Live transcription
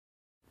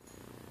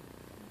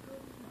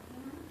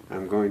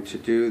I'm going to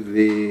do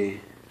the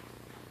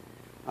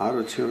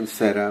auto-tune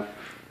setup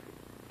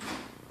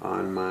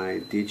on my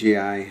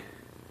Dji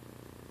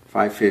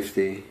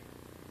F550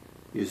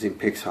 using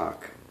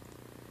Pixhawk.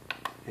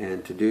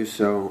 And to do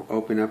so,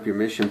 open up your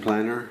mission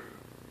planner.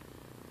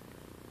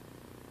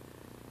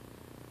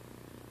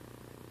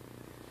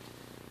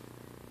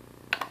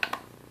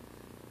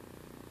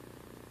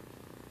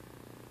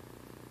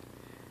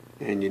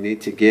 And you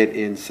need to get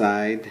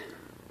inside.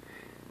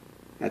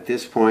 At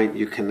this point,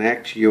 you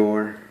connect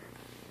your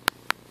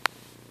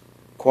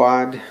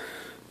quad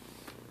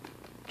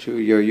to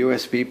your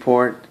USB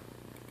port,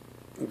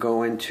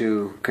 go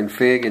into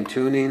config and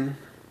tuning,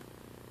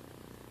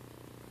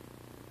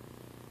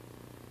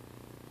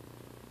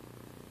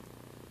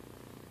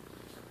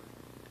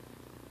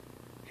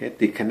 hit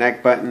the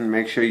connect button,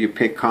 make sure you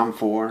pick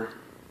COM4,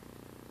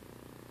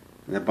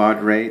 the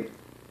baud rate,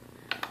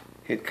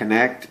 hit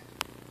connect.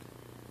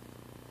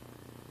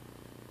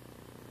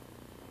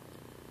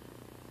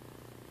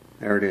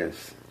 There it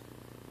is.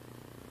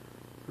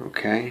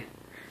 Okay,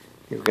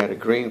 you've got a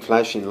green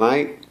flashing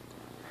light,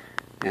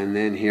 and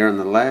then here on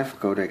the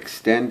left go to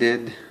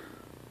extended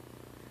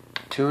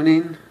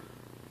tuning,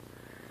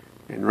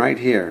 and right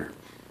here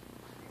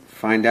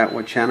find out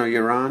what channel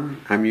you're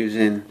on. I'm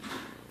using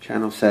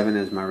channel 7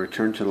 as my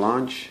return to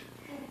launch.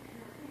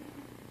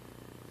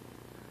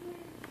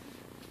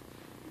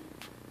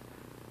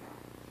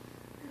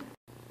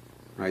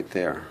 Right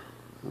there.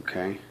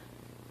 Okay,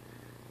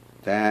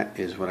 that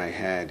is what I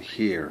had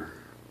here,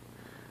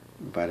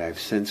 but I've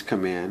since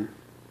come in,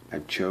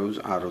 I've chose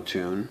auto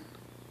tune,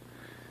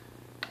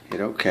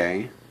 hit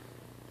OK.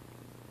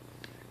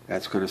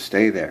 That's going to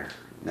stay there.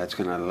 That's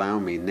going to allow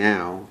me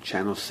now,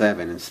 channel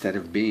 7, instead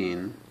of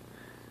being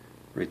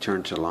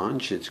return to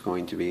launch, it's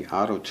going to be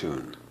auto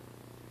tune.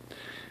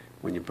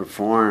 When you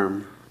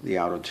perform the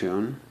auto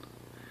tune,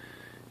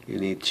 you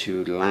need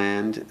to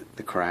land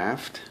the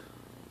craft,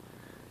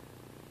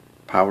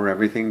 power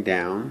everything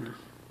down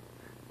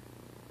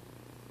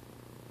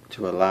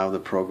to allow the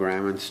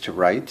programs to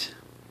write,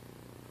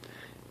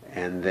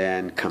 and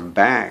then come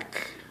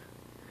back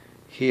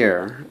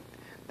here.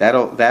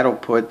 That'll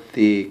put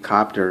the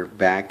copter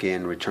back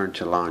in return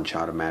to launch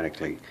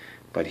automatically.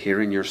 But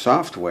here in your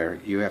software,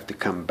 you have to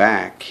come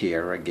back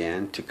here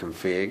again to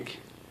config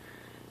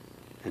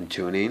and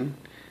tuning,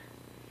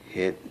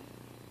 hit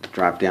the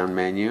drop down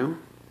menu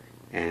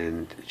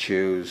and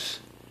choose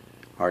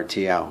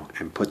RTL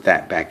and put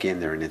that back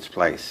in there in its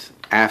place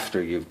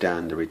after you've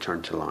done the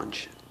return to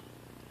launch.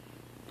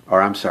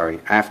 Or I'm sorry,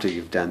 after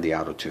you've done the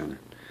auto tune,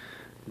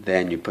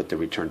 then you put the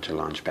return to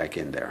launch back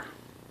in there.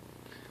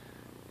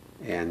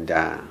 And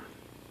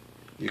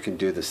you can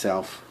do the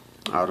self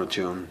auto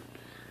tune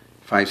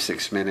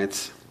 5-6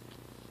 minutes,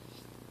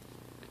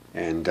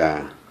 and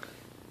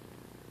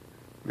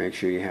make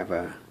sure you have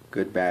a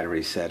good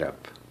battery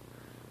setup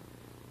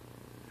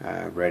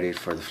ready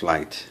for the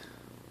flight.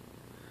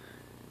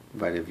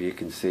 But if you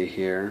can see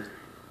here,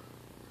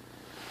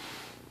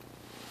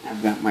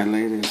 I've got my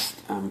latest.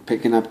 I'm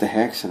picking up the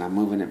hex and I'm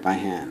moving it by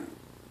hand.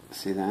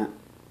 See that?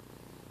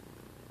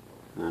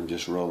 I'm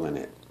just rolling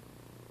it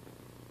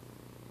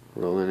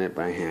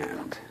by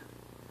hand.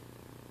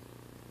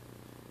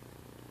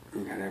 I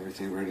got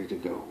everything ready to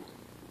go.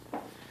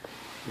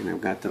 And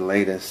I've got the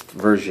latest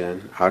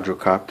version,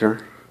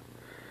 quadrocopter.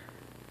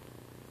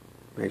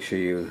 Make sure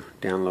you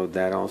download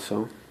that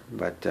also.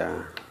 But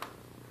you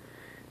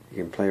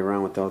can play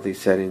around with all these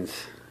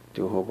settings,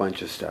 do a whole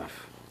bunch of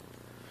stuff.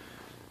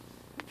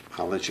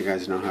 I'll let you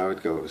guys know how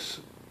it goes.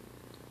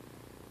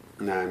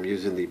 Now I'm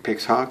using the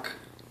Pixhawk,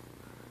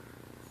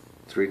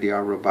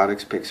 3DR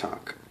Robotics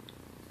Pixhawk.